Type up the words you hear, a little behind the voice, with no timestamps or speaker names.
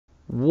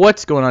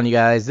What's going on, you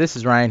guys? This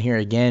is Ryan here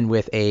again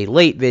with a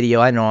late video.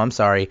 I know, I'm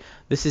sorry.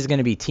 This is going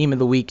to be Team of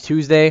the Week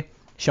Tuesday,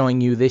 showing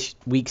you this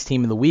week's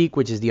Team of the Week,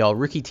 which is the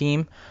all-rookie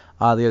team.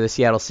 They're the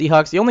Seattle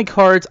Seahawks. The only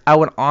cards I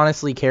would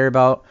honestly care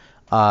about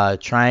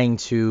trying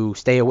to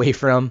stay away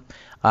from.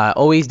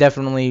 Always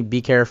definitely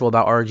be careful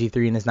about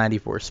RG3 and his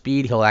 94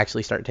 speed. He'll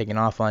actually start taking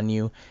off on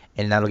you,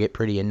 and that'll get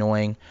pretty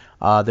annoying.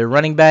 Their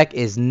running back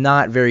is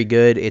not very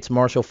good. It's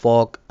Marshall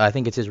Faulk. I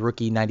think it's his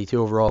rookie 92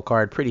 overall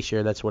card. Pretty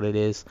sure that's what it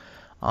is.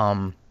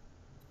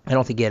 I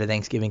don't think he had a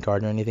Thanksgiving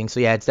card or anything. So,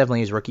 yeah, it's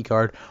definitely his rookie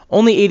card.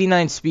 Only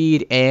 89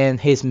 speed, and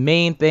his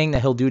main thing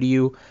that he'll do to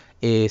you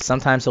is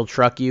sometimes he'll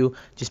truck you.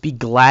 Just be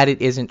glad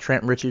it isn't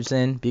Trent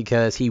Richardson,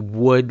 because he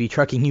would be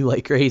trucking you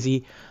like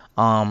crazy.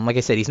 Like I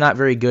said, he's not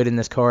very good in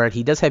this card.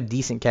 He does have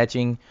decent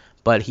catching,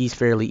 but he's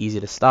fairly easy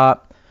to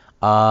stop.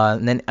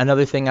 And then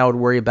another thing I would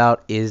worry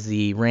about is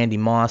the Randy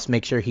Moss.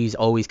 Make sure he's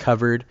always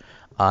covered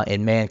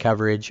in man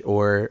coverage,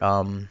 or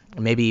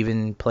maybe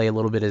even play a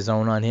little bit of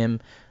zone on him,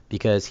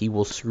 because he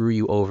will screw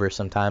you over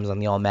sometimes on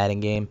the all-Madden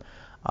game.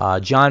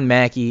 John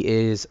Mackey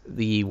is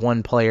the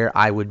one player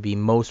I would be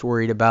most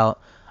worried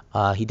about.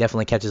 He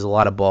definitely catches a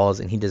lot of balls,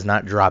 and he does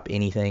not drop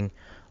anything.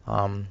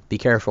 Be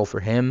careful for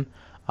him.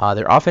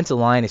 Their offensive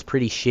line is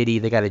pretty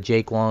shitty. They got a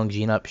Jake Long,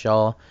 Gene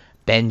Upshaw,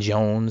 Ben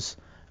Jones,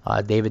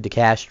 David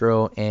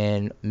DeCastro,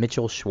 and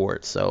Mitchell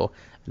Schwartz. So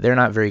they're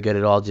not very good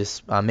at all.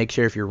 Just make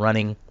sure if you're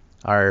running,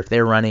 or if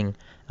they're running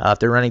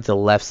to the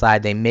left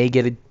side, they may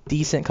get a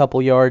decent couple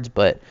yards,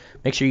 but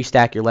make sure you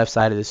stack your left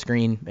side of the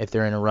screen if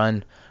they're in a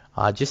run,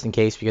 just in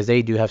case, because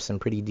they do have some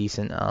pretty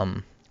decent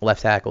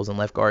left tackles and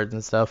left guards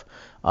and stuff.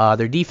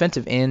 Their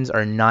defensive ends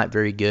are not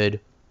very good.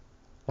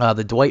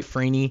 The Dwight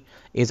Freeney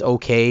is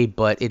okay,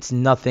 but it's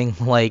nothing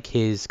like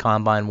his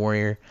Combine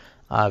Warrior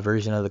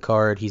version of the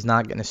card. He's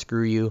not going to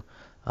screw you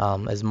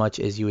as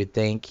much as you would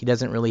think. He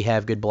doesn't really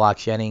have good block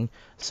shedding,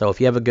 so if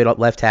you have a good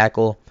left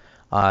tackle,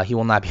 he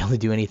will not be able to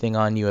do anything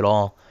on you at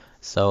all.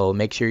 So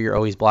make sure you're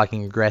always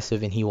blocking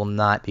aggressive, and he will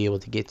not be able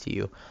to get to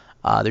you.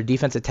 Their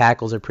defensive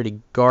tackles are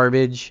pretty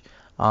garbage.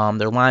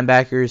 Their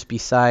linebackers,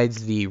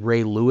 besides the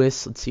Ray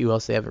Lewis, let's see who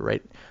else they have it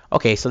right.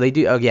 Okay, so they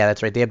do. Oh yeah,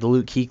 that's right. They have the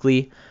Luke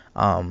Kuechly,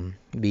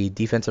 the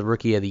defensive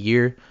rookie of the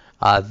year.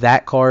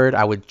 That card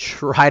I would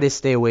try to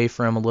stay away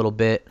from a little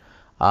bit.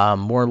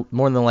 More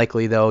than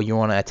likely, though, you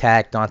want to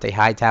attack Dante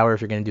Hightower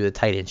if you're going to do the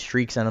tight end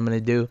streaks that I'm going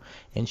to do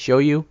and show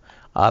you.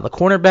 The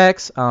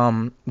cornerbacks,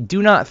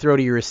 do not throw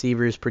to your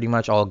receivers pretty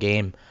much all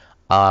game.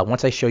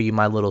 Once I show you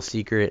my little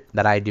secret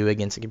that I do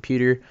against a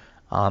computer,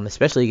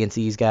 especially against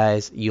these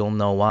guys, you'll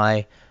know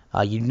why.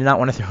 You do not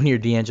want to throw near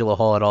D'Angelo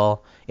Hall at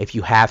all. If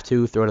you have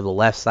to, throw to the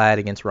left side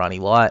against Ronnie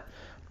Lott,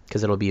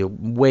 because it'll be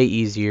way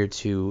easier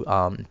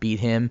to beat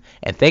him.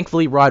 And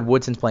thankfully, Rod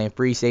Woodson's playing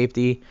free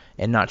safety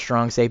and not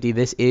strong safety.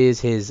 This is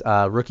his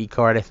rookie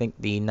card, I think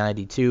the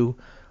 92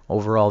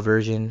 overall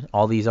version.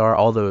 All these are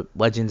all the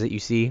legends that you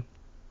see.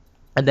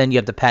 And then you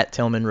have the Pat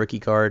Tillman rookie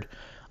card.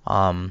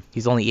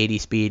 He's only 80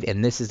 speed,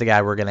 and this is the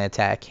guy we're going to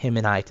attack, him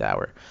and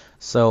Hightower.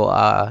 So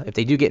if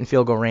they do get in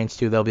field goal range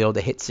too, they'll be able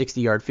to hit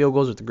 60-yard field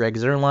goals with the Greg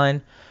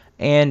Zuerlein.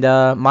 And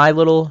my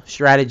little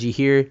strategy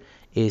here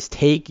is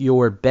take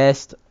your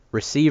best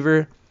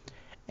receiver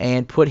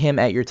and put him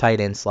at your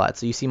tight end slot.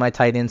 So you see my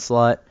tight end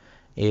slot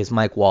is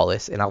Mike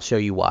Wallace, and I'll show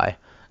you why.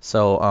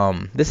 So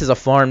this is a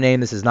farm name.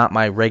 This is not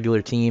my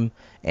regular team.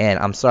 And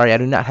I'm sorry, I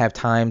do not have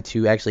time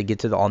to actually get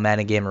to the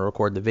All-Madden game and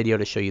record the video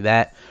to show you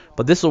that.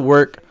 But this will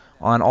work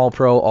on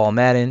All-Pro,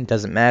 All-Madden.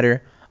 Doesn't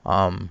matter.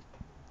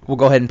 We'll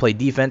go ahead and play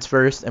defense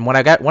first. And what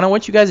I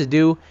want you guys to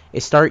do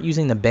is start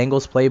using the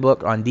Bengals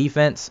playbook on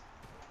defense.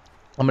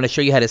 I'm going to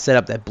show you how to set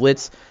up that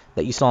blitz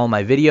that you saw in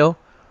my video.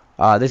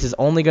 This is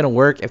only going to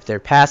work if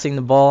they're passing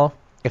the ball.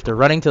 If they're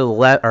running to the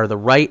left or the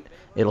right,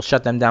 it'll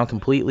shut them down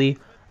completely.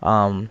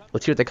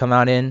 Let's see what they come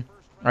out in.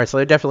 All right, so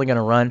they're definitely going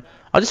to run.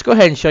 I'll just go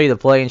ahead and show you the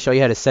play and show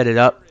you how to set it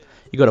up.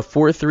 You go to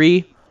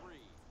 4-3.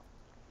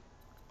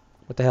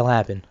 What the hell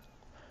happened?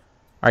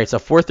 All right, so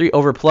 4-3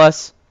 over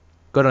plus.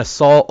 Go to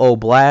Assault O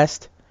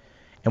Blast.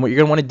 And what you're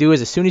going to want to do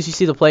is as soon as you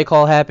see the play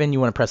call happen, you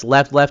want to press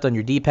left, left on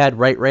your D-pad,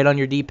 right, right on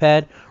your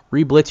D-pad.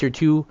 Re-blitz your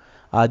two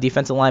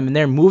defensive linemen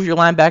there. Move your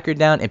linebacker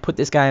down and put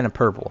this guy in a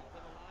purple.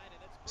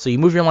 So you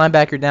move your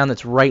linebacker down.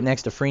 That's right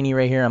next to Freeney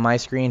right here on my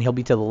screen. He'll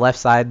be to the left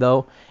side,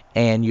 though.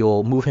 And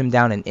you'll move him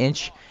down an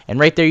inch. And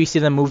right there you see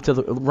them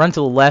run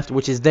to the left,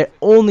 which is their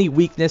only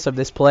weakness of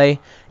this play.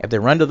 If they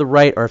run to the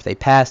right or if they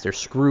pass, they're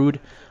screwed.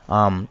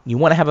 You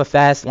want to have a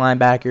fast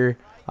linebacker.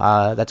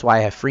 That's why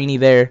I have Freeney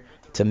there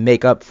to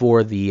make up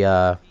for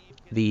the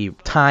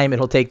time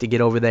it'll take to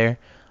get over there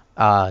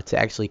to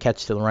actually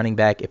catch to the running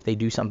back if they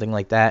do something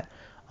like that.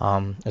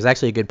 It was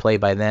actually a good play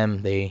by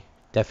them. They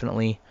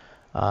definitely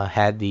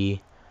had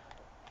the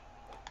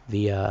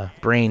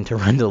brain to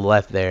run to the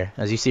left there.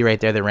 As you see right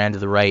there, they ran to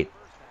the right,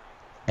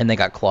 and they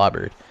got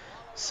clobbered.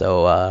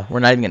 So we're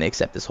not even going to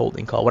accept this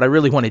holding call. What I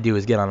really want to do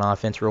is get on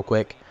offense real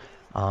quick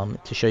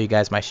to show you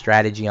guys my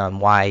strategy on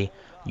why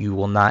you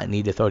will not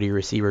need to throw to your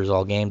receivers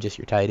all game, just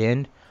your tight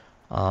end.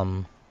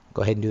 Go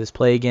ahead and do this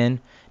play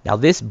again. Now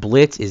this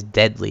blitz is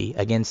deadly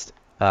against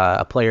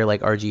a player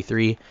like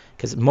RG3,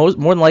 because more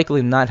than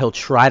likely than not, he'll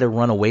try to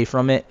run away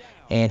from it,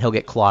 and he'll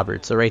get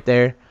clobbered. So right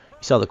there, you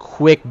saw the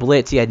quick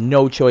blitz. He had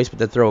no choice but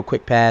to throw a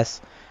quick pass,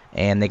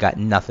 and they got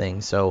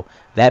nothing. So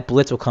that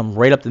blitz will come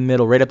right up the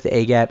middle, right up the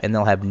A-gap, and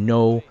they'll have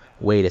no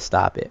way to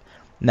stop it.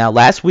 Now,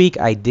 last week,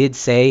 I did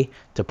say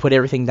to put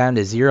everything down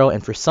to 0,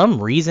 and for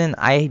some reason,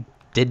 I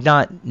did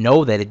not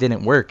know that it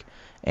didn't work.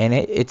 And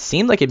it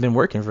seemed like it had been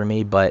working for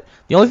me, but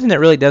the only thing that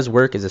really does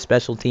work is the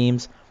special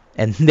teams,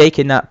 and they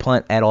cannot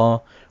punt at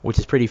all, which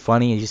is pretty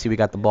funny. As you see, we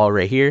got the ball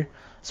right here.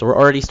 So we're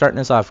already starting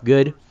us off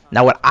good.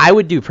 Now, what I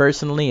would do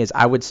personally is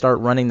I would start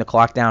running the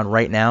clock down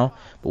right now.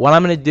 But what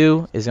I'm going to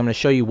do is I'm going to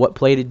show you what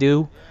play to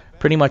do.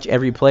 Pretty much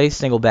every play,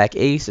 single back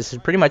ace. This is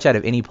pretty much out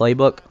of any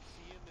playbook.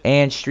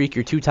 And streak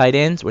your 2 tight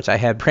ends, which I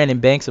have Brandon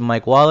Banks and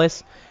Mike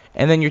Wallace.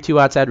 And then your 2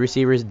 outside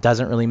receivers.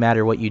 Doesn't really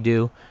matter what you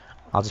do.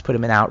 I'll just put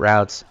them in out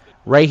routes.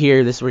 Right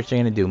here, this is what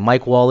you're going to do.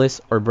 Mike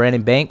Wallace or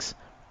Brandon Banks.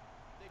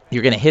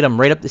 You're going to hit them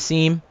right up the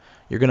seam.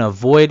 You're going to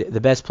avoid the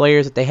best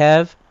players that they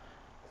have.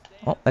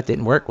 Oh, that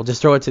didn't work. We'll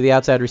just throw it to the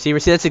outside receiver.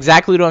 See, that's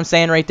exactly what I'm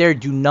saying right there.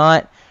 Do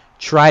not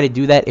try to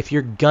do that. If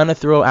you're going to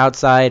throw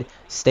outside,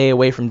 stay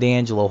away from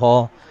D'Angelo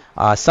Hall.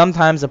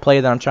 Sometimes the play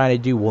that I'm trying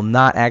to do will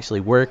not actually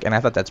work, and I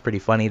thought that's pretty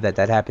funny that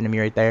that happened to me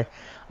right there.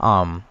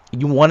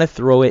 You want to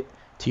throw it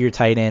to your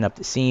tight end up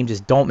the seam.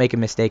 Just don't make a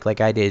mistake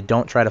like I did.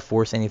 Don't try to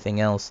force anything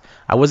else.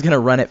 I was going to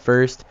run it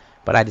first,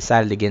 but I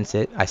decided against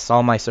it. I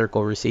saw my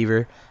circle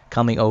receiver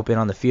coming open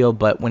on the field,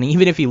 but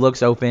even if he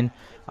looks open,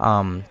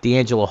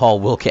 D'Angelo Hall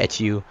will catch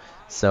you.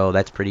 So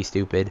that's pretty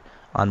stupid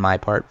on my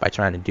part by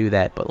trying to do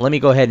that. But let me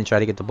go ahead and try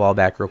to get the ball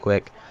back real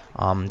quick.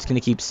 It's going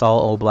to keep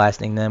Saul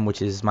blasting them,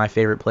 which is my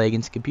favorite play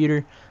against the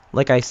computer.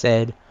 Like I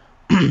said,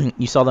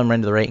 you saw them run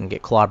to the right and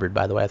get clobbered,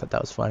 by the way. I thought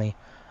that was funny.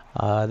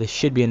 This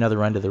should be another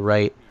run to the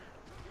right.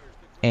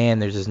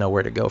 And there's just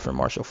nowhere to go for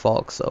Marshall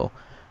Faulk. So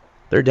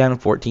they're down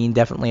 14.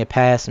 Definitely a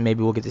pass, and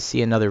maybe we'll get to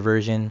see another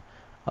version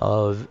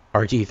of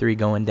RG3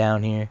 going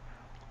down here.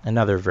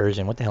 Another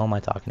version. What the hell am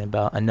I talking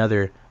about?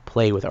 Another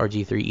play with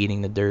RG3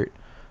 eating the dirt.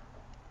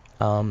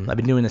 I've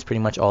been doing this pretty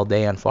much all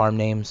day on farm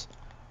names.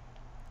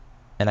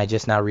 And I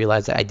just now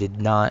realized that I did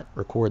not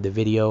record the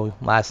video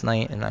last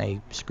night, and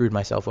I screwed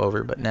myself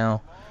over. But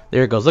now,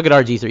 there it goes. Look at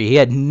RG3. He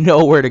had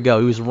nowhere to go.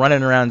 He was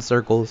running around in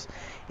circles,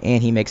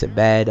 and he makes a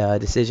bad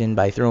decision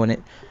by throwing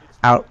it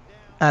out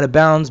of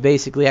bounds,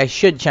 basically. I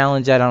should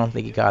challenge that. I don't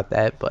think he got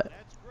that, but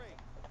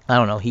I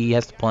don't know. He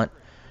has to punt.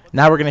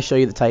 Now we're going to show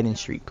you the tight end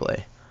streak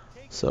play.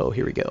 So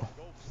here we go.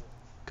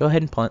 Go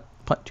ahead and punt.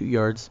 Punt 2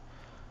 yards.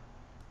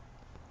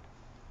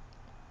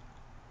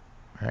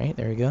 All right,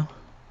 there we go.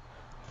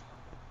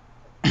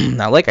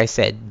 Now, like I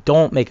said,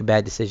 don't make a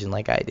bad decision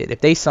like I did.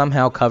 If they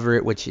somehow cover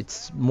it, which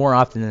it's more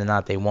often than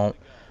not they won't,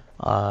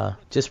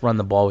 just run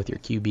the ball with your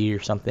QB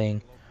or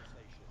something.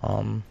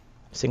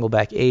 Single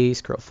back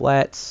ace, curl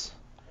flats,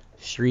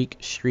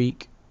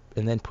 streak,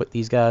 and then put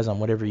these guys on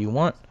whatever you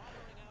want.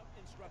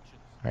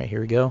 All right,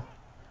 here we go.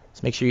 So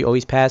make sure you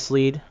always pass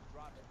lead.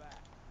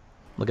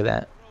 Look at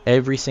that.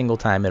 Every single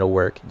time it'll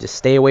work. Just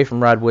stay away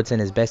from Rod Woodson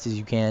as best as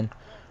you can.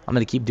 I'm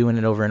going to keep doing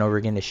it over and over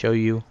again to show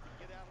you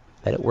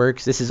that it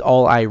works. This is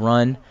all I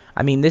run.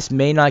 I mean, this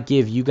may not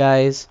give you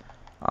guys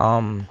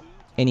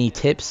any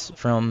tips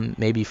from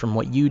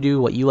what you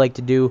do, what you like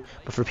to do,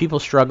 but for people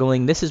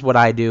struggling, this is what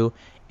I do,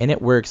 and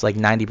it works like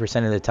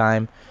 90% of the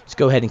time. Just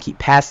go ahead and keep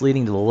pass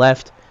leading to the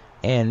left,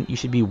 and you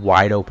should be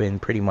wide open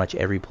pretty much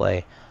every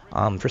play.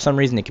 For some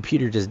reason, the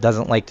computer just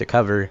doesn't like to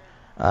cover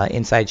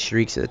inside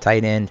streaks at the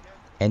tight end,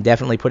 and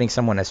definitely putting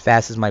someone as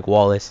fast as Mike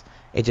Wallace,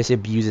 it just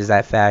abuses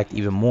that fact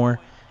even more,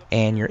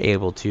 and you're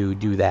able to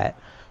do that.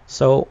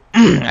 So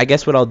I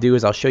guess what I'll do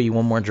is I'll show you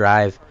one more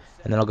drive,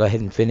 and then I'll go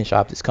ahead and finish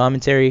off this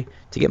commentary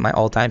to get my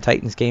all-time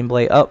Titans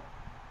gameplay up.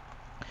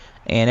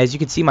 And as you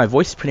can see, my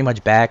voice is pretty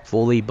much back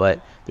fully, but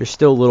there's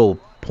still little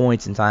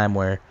points in time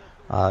where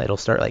it'll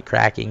start like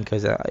cracking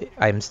because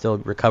I'm still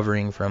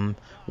recovering from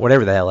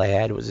whatever the hell I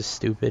had. It was just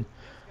stupid.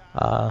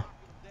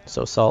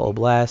 So Saul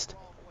Oblast.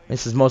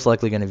 This is most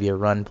likely going to be a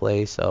run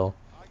play, so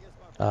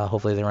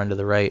hopefully they run to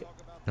the right,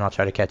 and I'll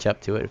try to catch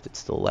up to it if it's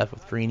still left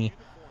with Freeney.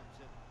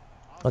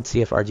 Let's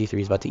see if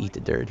RG3 is about to eat the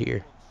dirt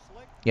here.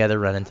 Yeah, they're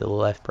running to the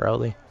left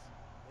probably.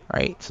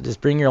 Alright, so just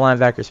bring your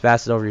linebacker as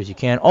fast over as you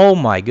can. Oh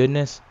my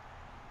goodness.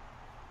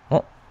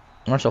 Well,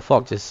 Marshall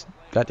Faulk just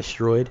got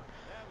destroyed.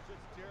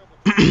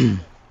 And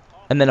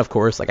then, of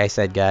course, like I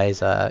said,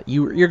 guys,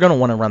 you're going to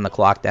want to run the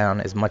clock down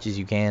as much as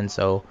you can.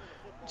 So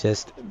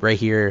just right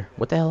here.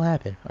 What the hell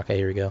happened? Okay,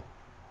 here we go.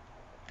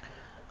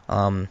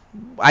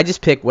 I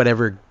just pick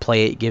whatever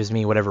play it gives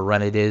me, whatever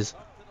run it is,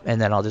 and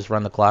then I'll just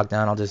run the clock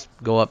down. I'll just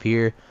go up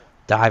here,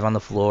 dive on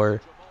the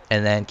floor,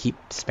 and then keep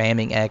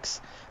spamming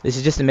X. This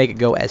is just to make it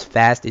go as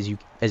fast as you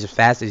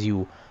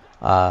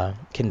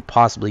can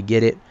possibly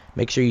get it.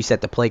 Make sure you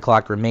set the play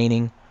clock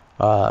remaining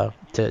to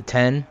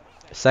 10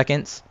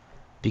 seconds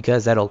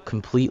because that'll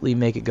completely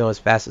make it go as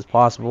fast as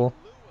possible.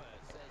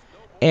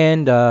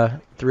 And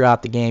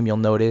throughout the game, you'll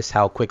notice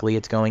how quickly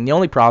it's going. The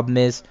only problem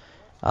is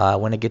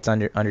When it gets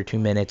under 2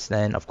 minutes,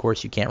 then of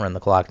course you can't run the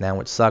clock down,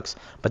 which sucks.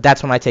 But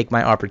that's when I take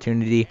my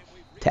opportunity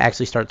to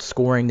actually start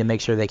scoring to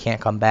make sure they can't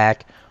come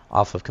back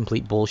off of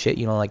complete bullshit,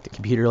 like the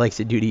computer likes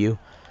to do to you.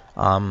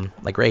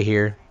 Like right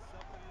here,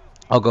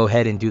 I'll go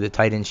ahead and do the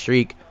tight end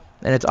streak,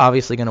 and it's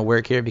obviously going to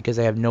work here because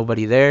I have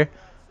nobody there.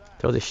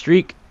 Throw the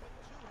streak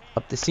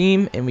up the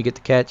seam, and we get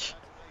the catch.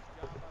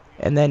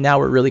 And then now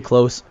we're really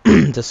close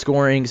to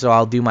scoring, so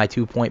I'll do my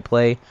 2-point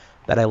play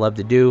that I love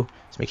to do.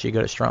 Just make sure you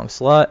go to strong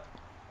slot.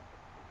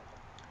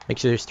 Make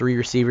sure there's 3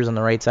 receivers on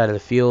the right side of the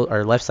field,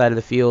 or left side of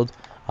the field.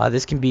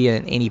 This can be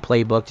in any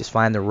playbook. Just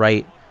find the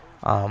right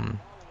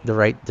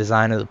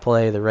design of the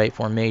play, the right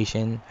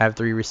formation. Have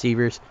 3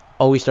 receivers.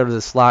 Always start with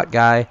a slot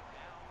guy,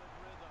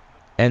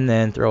 and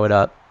then throw it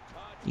up.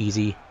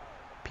 Easy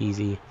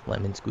peasy,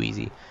 lemon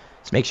squeezy.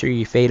 Just make sure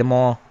you fade them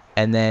all,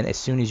 and then as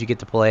soon as you get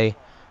to play,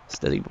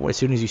 as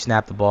soon as you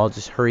snap the ball,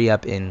 just hurry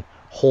up and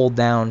hold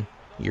down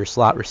your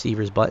slot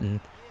receivers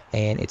button,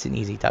 and it's an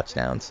easy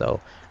touchdown.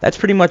 So that's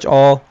pretty much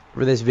all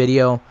for this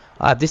video.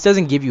 If this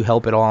doesn't give you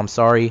help at all, I'm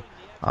sorry.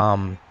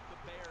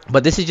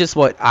 But this is just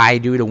what I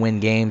do to win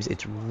games.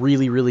 It's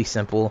really, really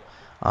simple.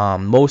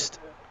 Most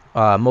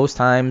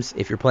times,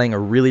 if you're playing a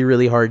really,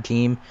 really hard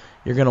team,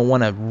 you're going to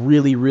want to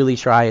really, really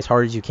try as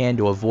hard as you can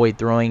to avoid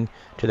throwing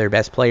to their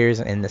best players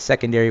in the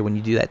secondary when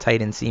you do that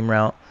tight end seam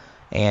route.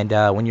 And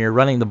when you're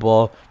running the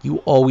ball, you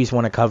always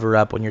want to cover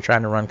up when you're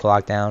trying to run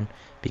clock down,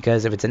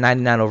 because if it's a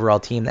 99 overall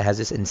team that has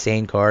this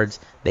insane cards,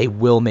 they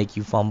will make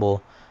you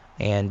fumble.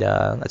 And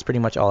that's pretty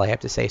much all I have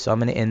to say. So I'm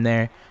going to end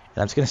there, and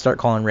I'm just going to start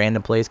calling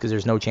random plays because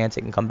there's no chance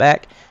it can come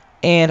back.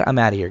 And I'm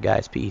out of here,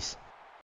 guys. Peace.